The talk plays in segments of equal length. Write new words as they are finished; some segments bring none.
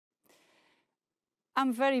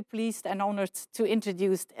I'm very pleased and honored to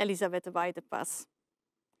introduce Elisabete Weiderpass.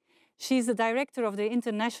 She's the director of the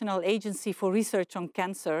International Agency for Research on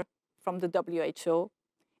Cancer from the WHO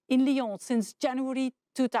in Lyon since January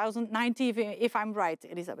 2019, if I'm right,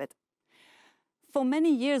 Elisabete. For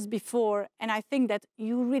many years before, and I think that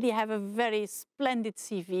you really have a very splendid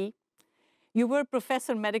CV, you were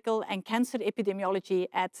Professor Medical and Cancer Epidemiology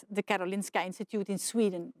at the Karolinska Institute in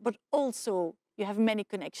Sweden, but also you have many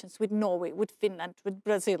connections with Norway, with Finland, with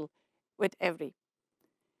Brazil, with every.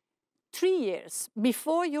 3 years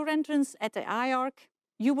before your entrance at the IARC,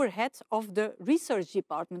 you were head of the research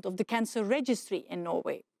department of the cancer registry in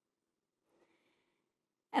Norway.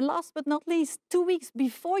 And last but not least, 2 weeks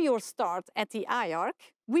before your start at the IARC,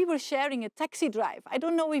 we were sharing a taxi drive. I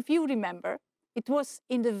don't know if you remember. It was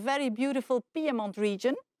in the very beautiful Piedmont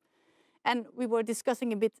region, and we were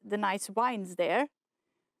discussing a bit the nice wines there.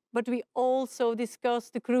 But we also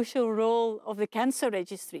discussed the crucial role of the cancer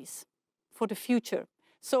registries for the future.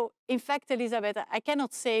 So, in fact, Elisabete, I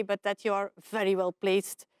cannot say but that you are very well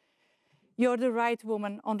placed. You're the right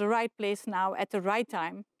woman on the right place now at the right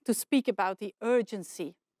time to speak about the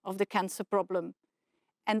urgency of the cancer problem.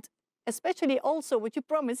 And especially also what you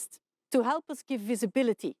promised, to help us give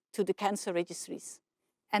visibility to the cancer registries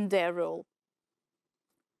and their role.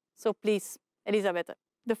 So please, Elisabete,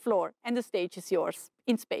 the floor and the stage is yours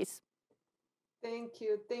in space. Thank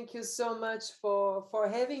you. Thank you so much for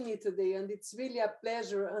having me today. And it's really a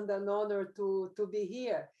pleasure and an honor to be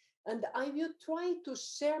here. And I will try to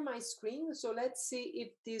share my screen. So let's see if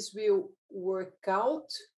this will work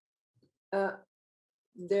out.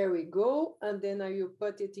 There we go. And then I will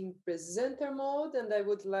put it in presenter mode. And I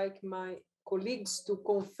would like my colleagues to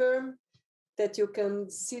confirm that you can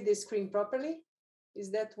see the screen properly.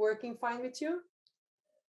 Is that working fine with you?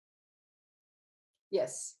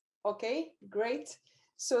 Yes. Okay, great.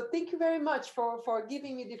 So thank you very much for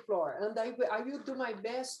giving me the floor. And I will do my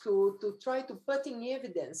best to try to put in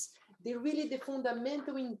evidence the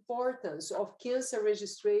fundamental importance of cancer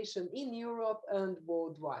registration in Europe and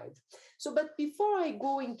worldwide. So, but before I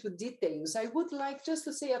go into details, I would like just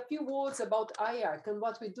to say a few words about IARC and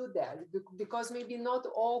what we do there, because maybe not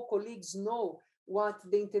all colleagues know what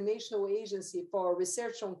the International Agency for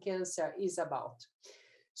Research on Cancer is about.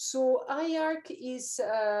 So IARC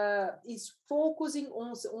is focusing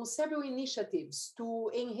on several initiatives to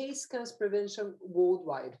enhance cancer prevention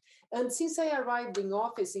worldwide. And since I arrived in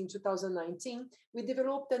office in 2019, we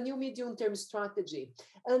developed a new medium-term strategy,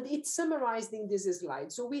 and it's summarized in this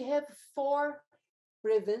slide. So we have 4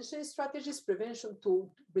 prevention strategies, prevention to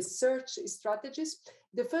research strategies.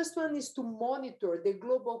 The first one is to monitor the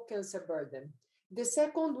global cancer burden. The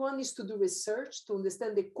second one is to do research to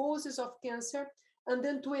understand the causes of cancer, and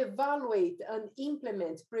then to evaluate and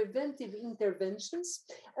implement preventive interventions,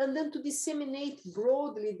 and then to disseminate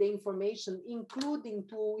broadly the information, including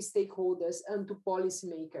to stakeholders and to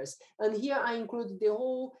policymakers. And here I include the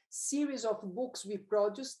whole series of books we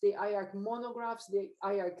produce, the IARC monographs, the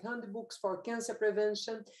IARC handbooks for cancer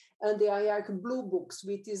prevention, and the IARC Blue Books,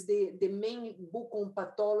 which is the main book on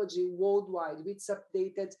pathology worldwide, which is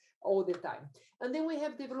updated all the time. And then we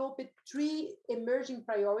have developed 3 emerging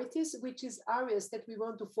priorities, which is areas that we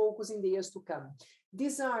want to focus in the years to come.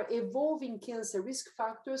 These are evolving cancer risk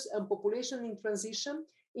factors and population in transition,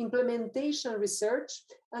 implementation research,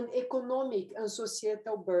 and economic and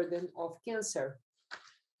societal burden of cancer.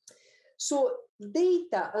 So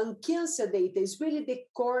data and cancer data is really the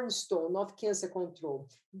cornerstone of cancer control.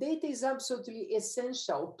 Data is absolutely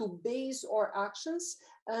essential to base our actions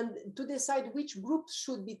and to decide which groups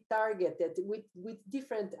should be targeted with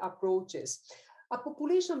different approaches. A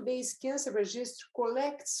population-based cancer register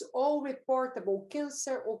collects all reportable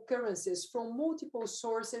cancer occurrences from multiple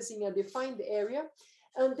sources in a defined area,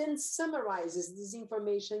 and then summarizes this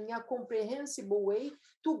information in a comprehensible way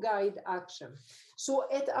to guide action. So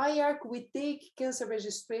at IARC, we take cancer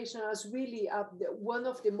registration as really one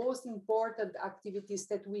of the most important activities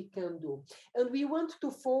that we can do. And we want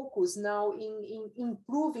to focus now in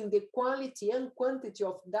improving the quality and quantity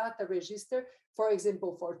of data register, for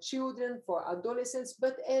example, for children, for adolescents,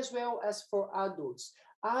 but as well as for adults,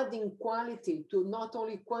 adding quality to not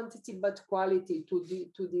only quantity, but quality to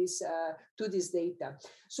this data.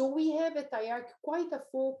 So we have at IARC quite a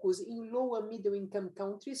focus in low and middle income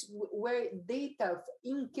countries where data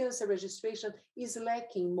in cancer registration is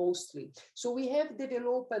lacking mostly. So we have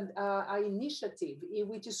developed an initiative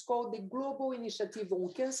which is called the Global Initiative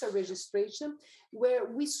on Cancer Registration, where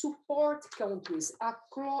we support countries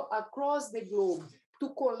across the globe to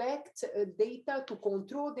collect data, to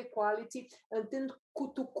control the quality, and then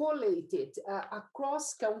to collate it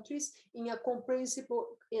across countries in a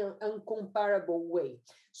comprehensible and comparable way.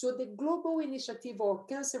 So the global initiative or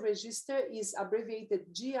cancer register is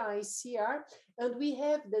abbreviated GICR, and we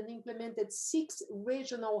have then implemented 6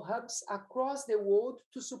 regional hubs across the world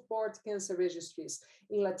to support cancer registries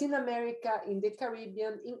in Latin America, in the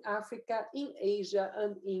Caribbean, in Africa, in Asia,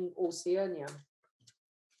 and in Oceania.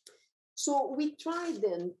 So we try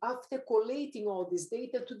then, after collating all this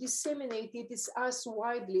data, to disseminate it as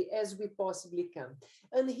widely as we possibly can.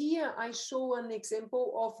 And here I show an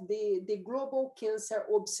example of the Global Cancer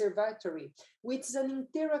Observatory, which is an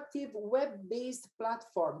interactive web-based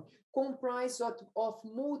platform comprised of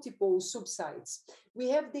multiple subsites. We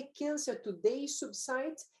have the Cancer Today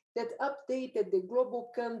subsite that updated the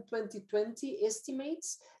Global Can 2020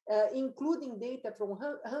 estimates, including data from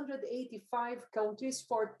 185 countries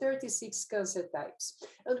for 36 cancer types.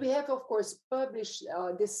 And we have, of course, published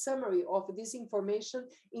the summary of this information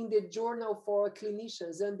in the Journal for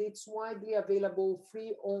Clinicians, and it's widely available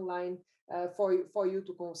free online for you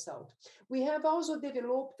to consult. We have also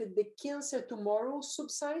developed the Cancer Tomorrow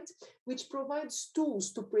subsite, which provides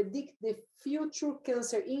tools to predict the future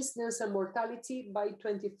cancer incidence and mortality by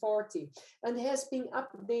 2040, and has been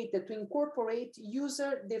updated to incorporate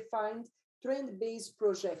user-defined trend-based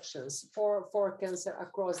projections for cancer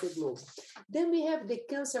across the globe. Then we have the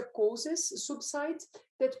Cancer Causes subsite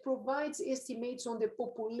that provides estimates on the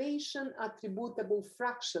population attributable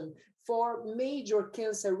fraction for major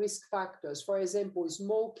cancer risk factors, for example,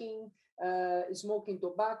 smoking, smoking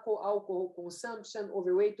tobacco, alcohol consumption,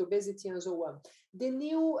 overweight, obesity, and so on. The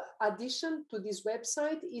new addition to this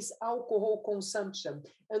website is alcohol consumption,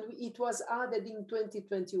 and it was added in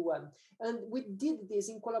 2021. And we did this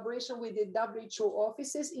in collaboration with the WHO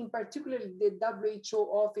offices, in particular the WHO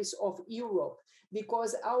Office of Europe,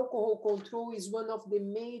 because alcohol control is one of the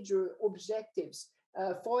major objectives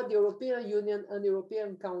for the European Union and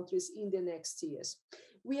European countries in the next years.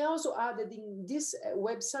 We also added in this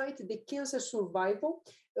website the cancer survival,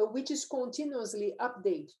 which is continuously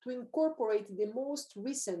updated to incorporate the most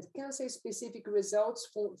recent cancer-specific results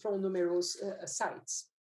from numerous sites.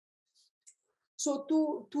 So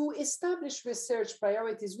to establish research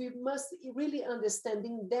priorities, we must really understand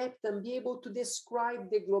in depth and be able to describe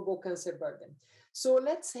the global cancer burden. So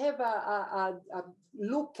let's have a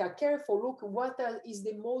careful look, what is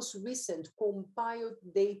the most recent compiled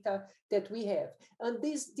data that we have. And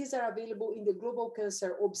these are available in the Global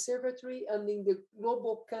Cancer Observatory and in the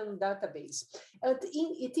Global Can database. And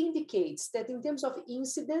it indicates that in terms of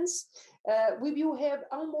incidence, we will have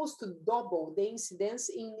almost double the incidence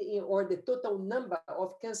or the total number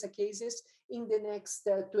of cancer cases in the next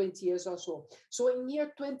 20 years or so. So in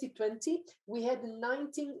year 2020, we had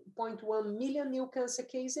 19.1 million new cancer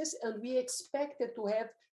cases, and we expected to have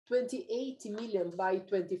 28 million by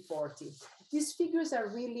 2040. These figures are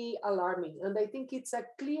really alarming, and I think it's a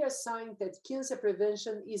clear sign that cancer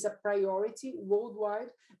prevention is a priority worldwide,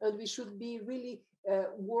 and we should be really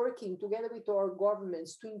working together with our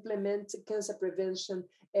governments to implement cancer prevention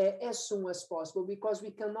as soon as possible, because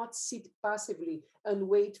we cannot sit passively and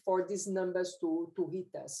wait for these numbers to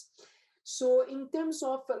hit us. So in terms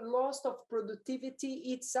of loss of productivity,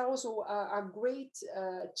 it's also a great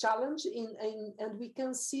challenge, and we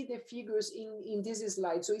can see the figures in this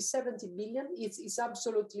slide. So it's 70 billion. It's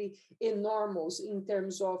absolutely enormous in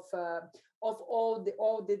terms of all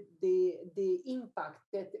the impact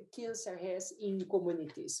that cancer has in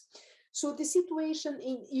communities. So the situation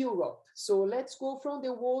in Europe. So let's go from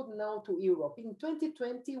the world now to Europe. In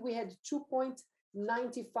 2020, we had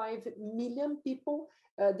 2.95 million people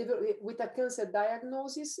with a cancer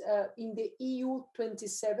diagnosis in the EU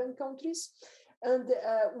 27 countries, and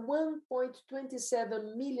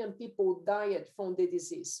 1.27 million people died from the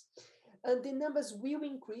disease. And the numbers will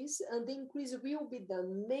increase, and the increase will be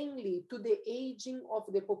done mainly to the aging of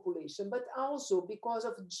the population, but also because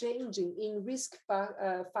of changing in risk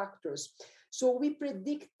factors. So we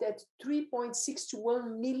predict that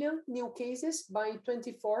 3.61 million new cases by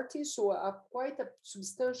 2040, so quite a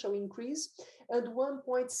substantial increase, and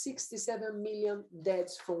 1.67 million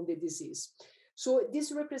deaths from the disease. So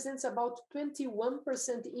this represents about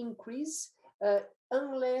 21% increase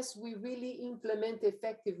unless we really implement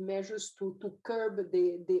effective measures to curb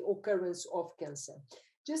the occurrence of cancer.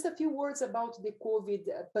 Just a few words about the COVID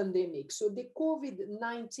pandemic. So the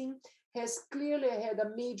COVID-19 has clearly had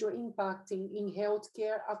a major impact in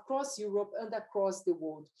healthcare across Europe and across the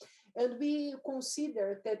world. And we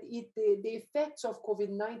consider that the effects of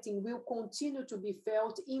COVID-19 will continue to be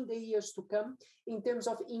felt in the years to come in terms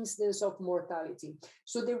of incidence of mortality.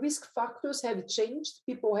 So the risk factors have changed.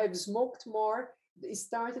 People have smoked more,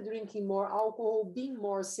 started drinking more alcohol, being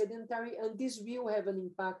more sedentary, and this will have an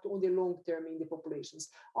impact on the long term in the populations.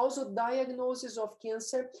 Also, diagnosis of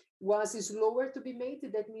cancer was slower to be made.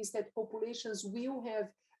 That means that populations will have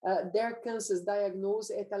their cancers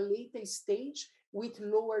diagnosed at a later stage with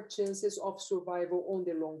lower chances of survival on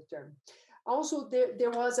the long term. Also, there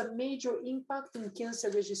was a major impact in cancer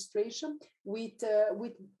registration with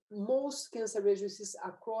most cancer registries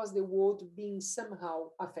across the world being somehow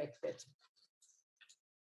affected.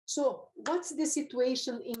 So what's the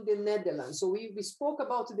situation in the Netherlands? So we spoke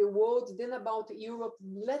about the world, then about Europe.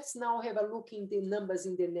 Let's now have a look in the numbers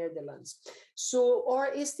in the Netherlands. So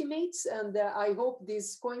our estimates, and I hope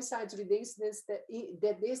this coincides with the incidents that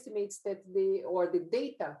the estimates that the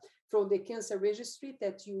data from the cancer registry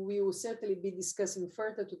that you will certainly be discussing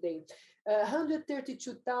further today.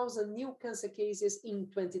 132,000 new cancer cases in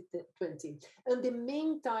 2020. And the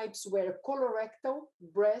main types were colorectal,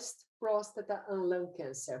 breast, prostate, and lung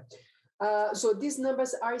cancer. So these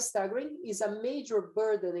numbers are staggering, is a major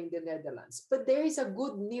burden in the Netherlands. But there is a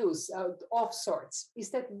good news of sorts,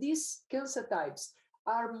 is that these cancer types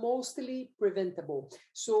are mostly preventable.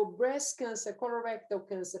 So breast cancer, colorectal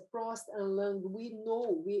cancer, prostate and lung, we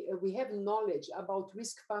know, we have knowledge about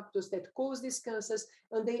risk factors that cause these cancers,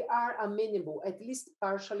 and they are amenable, at least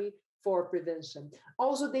partially, for prevention.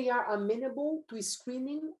 Also, they are amenable to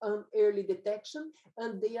screening and early detection,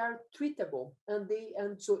 and they are treatable. And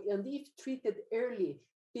if treated early,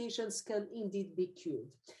 patients can indeed be cured.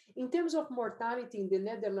 In terms of mortality in the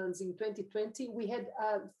Netherlands in 2020, we had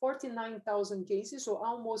 49,000 cases, so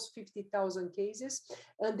almost 50,000 cases.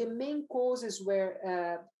 And the main causes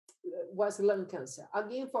was lung cancer.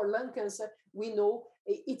 Again, for lung cancer, we know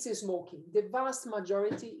it's smoking. The vast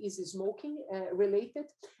majority is smoking related.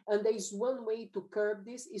 And there is one way to curb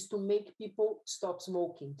this is to make people stop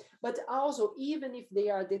smoking. But also, even if they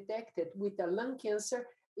are detected with a lung cancer,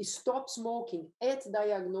 stop smoking at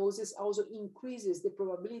diagnosis also increases the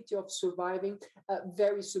probability of surviving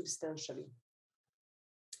very substantially.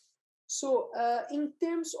 So in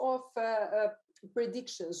terms of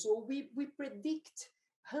predictions, so we predict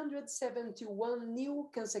 171 new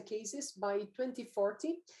cancer cases by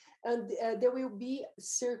 2040, and there will be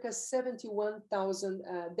circa 71,000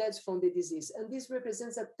 deaths from the disease. And this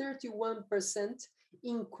represents a 31%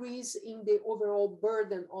 increase in the overall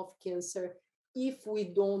burden of cancer if we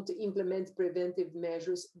don't implement preventive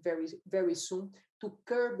measures very, very soon to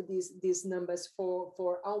curb these numbers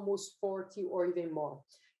for almost 40 or even more,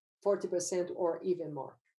 40% or even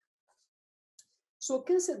more. So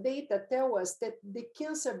cancer data tell us that the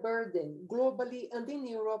cancer burden globally and in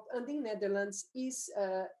Europe and in Netherlands is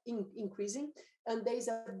increasing, and there is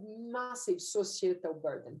a massive societal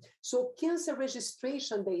burden. So cancer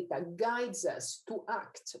registration data guides us to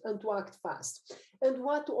act and to act fast. And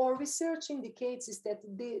what our research indicates is that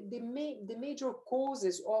the major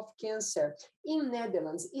causes of cancer in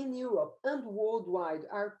Netherlands, in Europe, and worldwide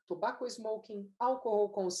are tobacco smoking, alcohol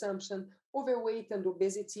consumption, overweight and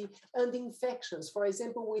obesity, and infections, for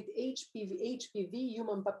example, with HPV,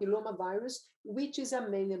 human papilloma virus, which is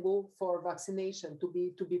amenable for vaccination to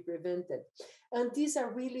be prevented. And these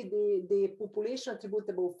are really the population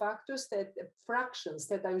attributable factors, fractions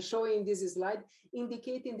that I'm showing in this slide,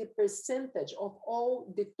 indicating the percentage of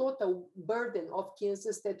all the total burden of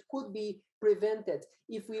cancers that could be prevented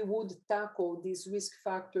if we would tackle these risk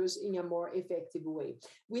factors in a more effective way.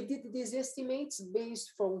 We did these estimates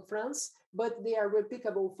based from France, but they are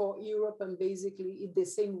replicable for Europe and basically the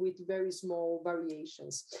same with very small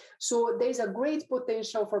variations. So there's a great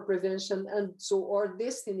potential for prevention, and so our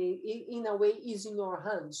destiny in a way is in our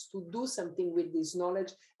hands to do something with this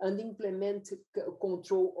knowledge and implement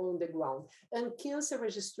control on the ground. And cancer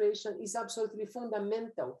registration is absolutely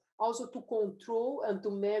fundamental also to control and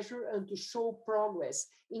to measure and to show progress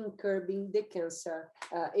in curbing the cancer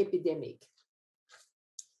epidemic.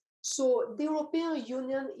 So the European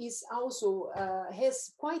Union is also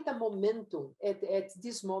has quite a momentum at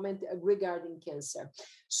this moment regarding cancer.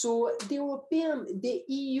 So the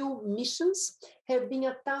EU missions have been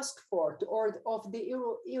a task force of the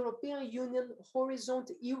European Union Horizon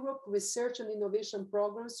Europe Research and Innovation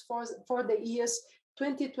Programs for the years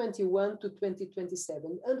 2021 to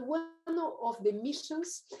 2027. And one of the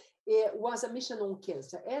missions was a mission on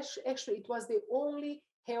cancer. Actually, it was the only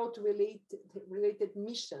health-related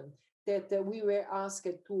mission that we were asked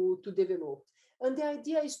to develop. And the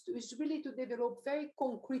idea is really to develop very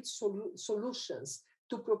concrete solutions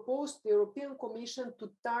to propose to the European Commission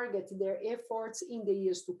to target their efforts in the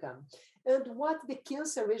years to come. And what the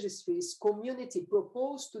cancer registries community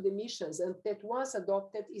proposed to the missions and that was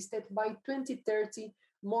adopted is that by 2030,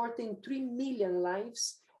 more than 3 million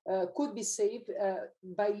lives could be saved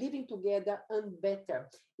by living together and better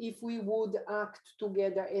if we would act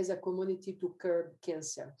together as a community to curb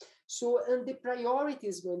cancer. So, and the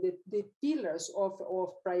priorities, the pillars of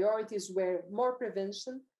priorities were more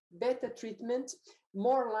prevention, better treatment,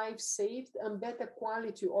 more lives saved, and better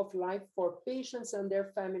quality of life for patients and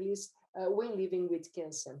their families when living with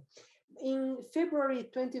cancer. In February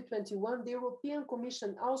 2021, the European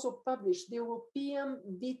Commission also published the European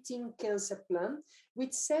Beating Cancer Plan,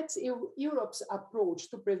 which sets Europe's approach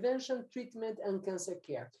to prevention, treatment, and cancer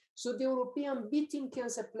care. So the European Beating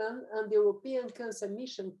Cancer Plan and the European Cancer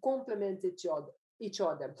Mission complement each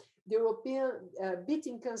other. The European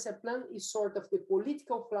Beating Cancer Plan is sort of the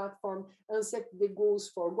political platform and set the goals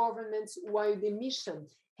for governments, while the mission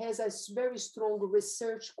has a very strong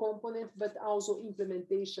research component, but also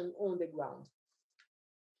implementation on the ground.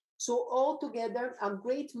 So altogether, a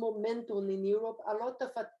great momentum in Europe, a lot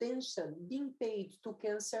of attention being paid to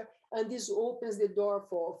cancer, and this opens the door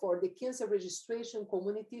for the cancer registration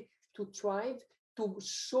community to thrive, to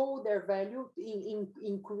show their value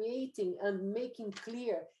in creating and making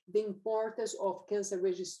clear the importance of cancer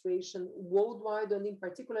registration worldwide, and in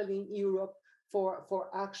particularly in Europe, for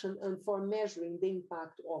action and for measuring the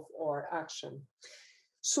impact of our action.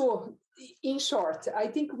 So in short, I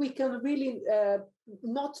think we can really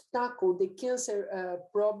not tackle the cancer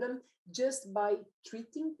problem just by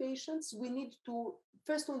treating patients. We need to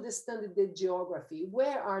first understand the geography.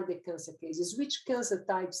 Where are the cancer cases? Which cancer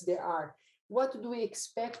types there are? What do we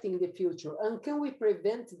expect in the future? And can we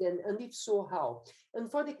prevent them? And if so, how?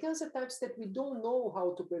 And for the cancer types that we don't know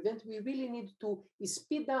how to prevent, we really need to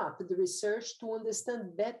speed up the research to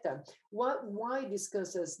understand better why these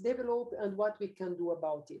cancers develop and what we can do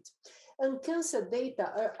about it. And cancer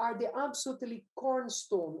data are the absolutely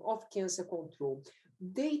cornerstone of cancer control.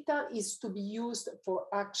 Data is to be used for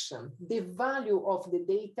action. The value of the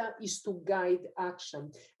data is to guide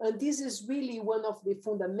action. And this is really one of the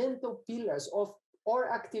fundamental pillars of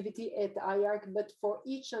our activity at IARC, but for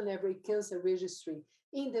each and every cancer registry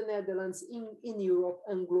in the Netherlands, in Europe,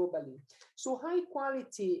 and globally. So high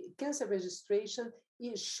quality cancer registration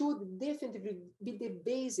should definitely be the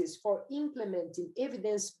basis for implementing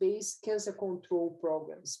evidence-based cancer control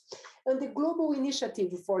programs. And the global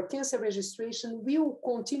initiative for cancer registration will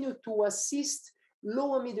continue to assist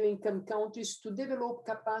low and middle income countries to develop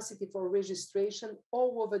capacity for registration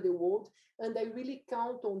all over the world. And I really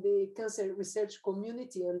count on the cancer research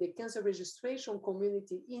community and the cancer registration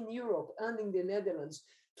community in Europe and in the Netherlands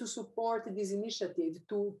to support this initiative,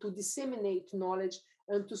 to disseminate knowledge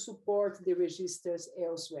and to support the registers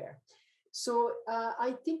elsewhere. So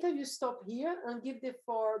I think I will stop here and give the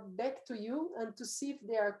floor back to you and to see if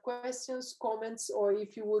there are questions, comments, or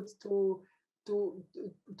if you would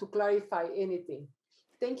to clarify anything.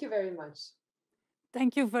 Thank you very much.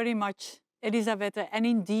 Thank you very much, Elisabete. And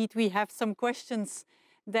indeed, we have some questions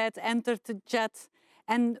that entered the chat.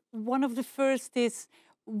 And one of the first is,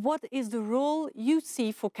 what is the role you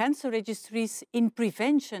see for cancer registries in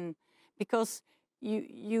prevention? Because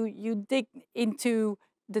you dig into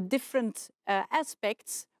the different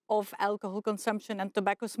aspects of alcohol consumption and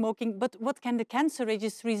tobacco smoking, but what can the cancer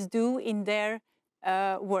registries do in their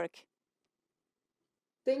work?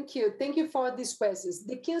 Thank you. Thank you for these questions.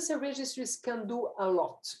 The cancer registries can do a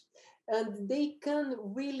lot, and they can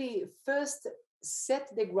really first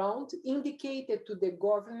set the ground, indicate it to the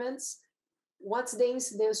governments, what's the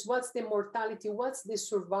incidence, what's the mortality, what's the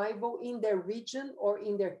survival in their region or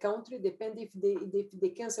in their country, depending if the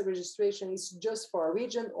cancer registration is just for a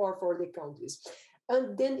region or for the countries.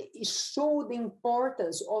 And then show the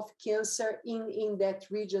importance of cancer in that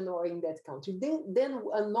region or in that country. Then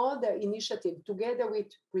another initiative, together with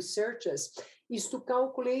researchers, is to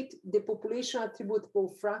calculate the population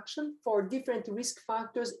attributable fraction for different risk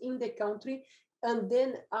factors in the country, and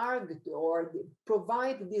then argue or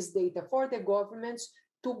provide this data for the governments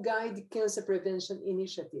to guide cancer prevention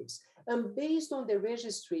initiatives. And based on the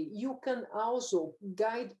registry, you can also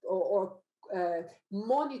guide or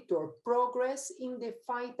monitor progress in the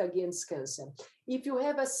fight against cancer. If you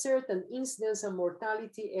have a certain incidence and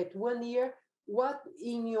mortality at 1 year, what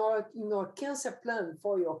in your cancer plan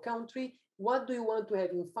for your country, what do you want to have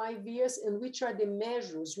in 5 years, and which are the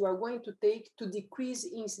measures you are going to take to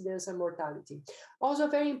decrease incidence and mortality? Also,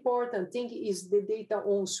 a very important thing is the data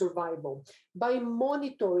on survival. By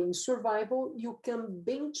monitoring survival, you can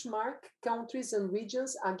benchmark countries and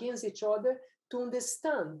regions against each other to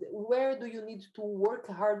understand where do you need to work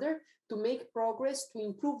harder to make progress, to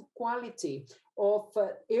improve quality of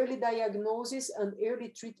early diagnosis and early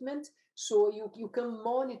treatment, so you can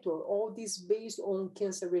monitor all this based on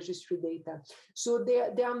cancer registry data. So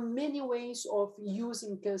there are many ways of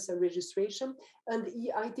using cancer registration, and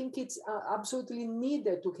I think it's absolutely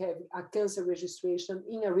needed to have a cancer registration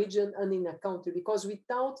in a region and in a country, because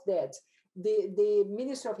without that, the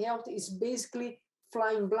Ministry of Health is basically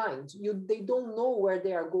flying blind. They don't know where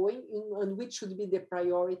they are going and which should be the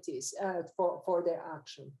priorities for their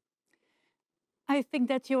action. I think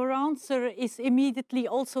that your answer is immediately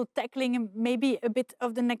also tackling maybe a bit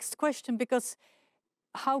of the next question, because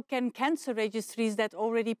how can cancer registries that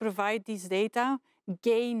already provide these data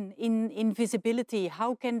gain in visibility?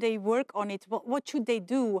 How can they work on it? What should they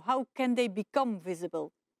do? How can they become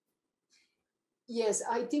visible? Yes,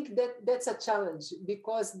 I think that's a challenge,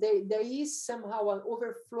 because there is somehow an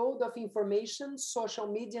overflow of information, social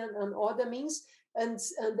media and other means. And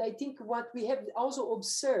I think what we have also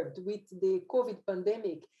observed with the COVID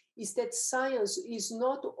pandemic is that science is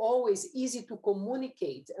not always easy to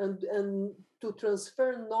communicate and to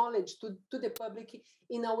transfer knowledge to the public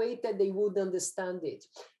in a way that they would understand it.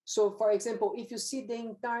 So, for example, if you see the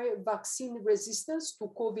entire vaccine resistance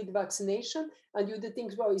to COVID vaccination, and you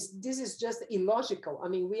think, well, this is just illogical. I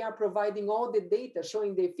mean, we are providing all the data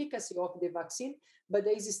showing the efficacy of the vaccine, but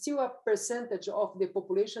there is still a percentage of the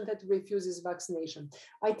population that refuses vaccination.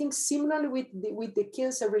 I think similarly with the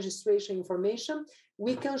cancer registration information,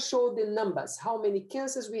 we can show the numbers, how many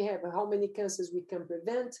cancers we have, how many cancers we can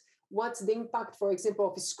prevent, what's the impact, for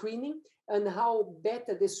example, of screening, and how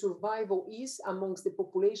better the survival is amongst the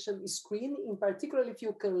population screened, in particular if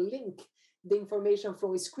you can link the information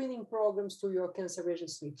from screening programs to your cancer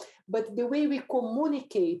registry. But the way we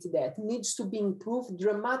communicate that needs to be improved,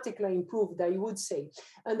 dramatically improved, I would say.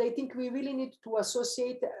 And I think we really need to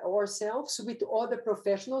associate ourselves with other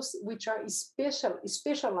professionals which are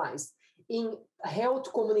specialized in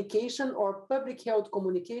health communication or public health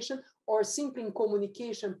communication, or simply in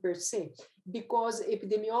communication per se, because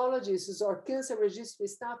epidemiologists or cancer registry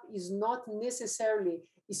staff is not necessarily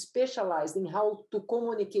specialized in how to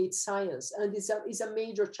communicate science, and it's a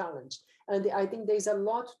major challenge. And I think there's a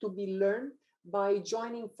lot to be learned by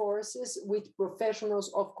joining forces with professionals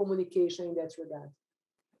of communication in that regard.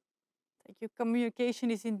 Thank you. Communication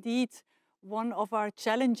is indeed one of our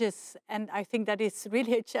challenges, and I think that is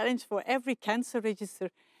really a challenge for every cancer register.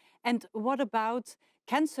 And what about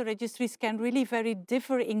cancer registries can really very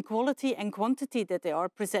differ in quality and quantity that they are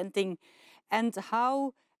presenting, and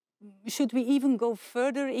how should we even go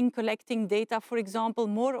further in collecting data, for example,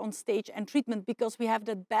 more on stage and treatment, because we have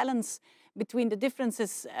that balance between the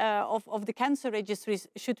differences of the cancer registries?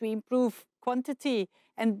 Should we improve quantity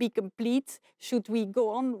and be complete? Should we go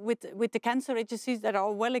on with the cancer registries that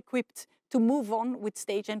are well equipped to move on with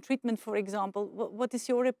stage and treatment, for example? What is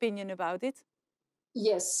your opinion about it?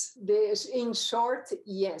 Yes, in short,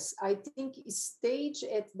 yes. I think stage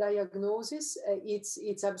at diagnosis,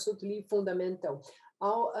 it's absolutely fundamental.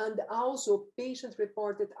 And also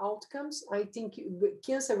patient-reported outcomes. I think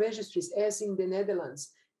cancer registries, as in the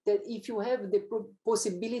Netherlands, that if you have the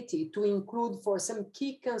possibility to include for some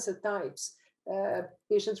key cancer types,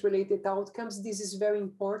 patient-related outcomes, this is very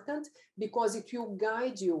important, because it will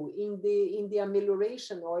guide you in the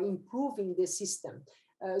amelioration or improving the system.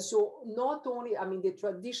 So not only, I mean, the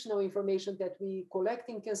traditional information that we collect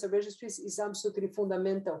in cancer registries is absolutely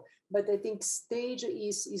fundamental, but I think stage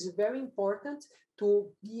is very important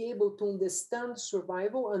to be able to understand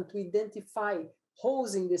survival and to identify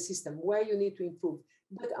holes in the system where you need to improve,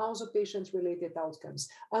 but also patient-related outcomes.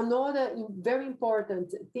 Another very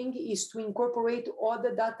important thing is to incorporate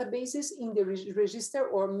other databases in the register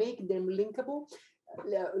or make them linkable.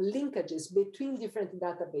 Linkages between different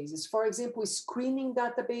databases, for example, screening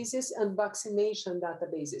databases and vaccination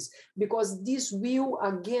databases, because this will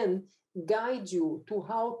again guide you to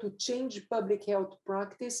how to change public health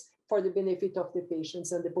practice for the benefit of the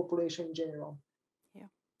patients and the population in general. Yeah.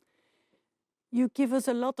 You give us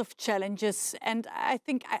a lot of challenges, and I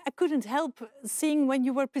think I couldn't help seeing when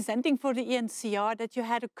you were presenting for the NCR that you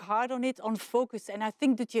had a card on it on focus, and I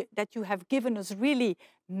think that you have given us really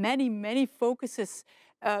many focuses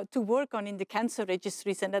to work on in the cancer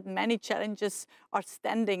registries, and that many challenges are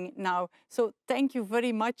standing now. So thank you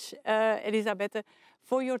very much, Elisabete,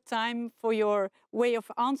 for your time, for your way of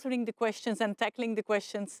answering the questions and tackling the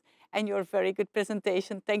questions, and your very good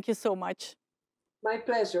presentation. Thank you so much. My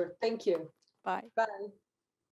pleasure. Thank you. Bye. Bye.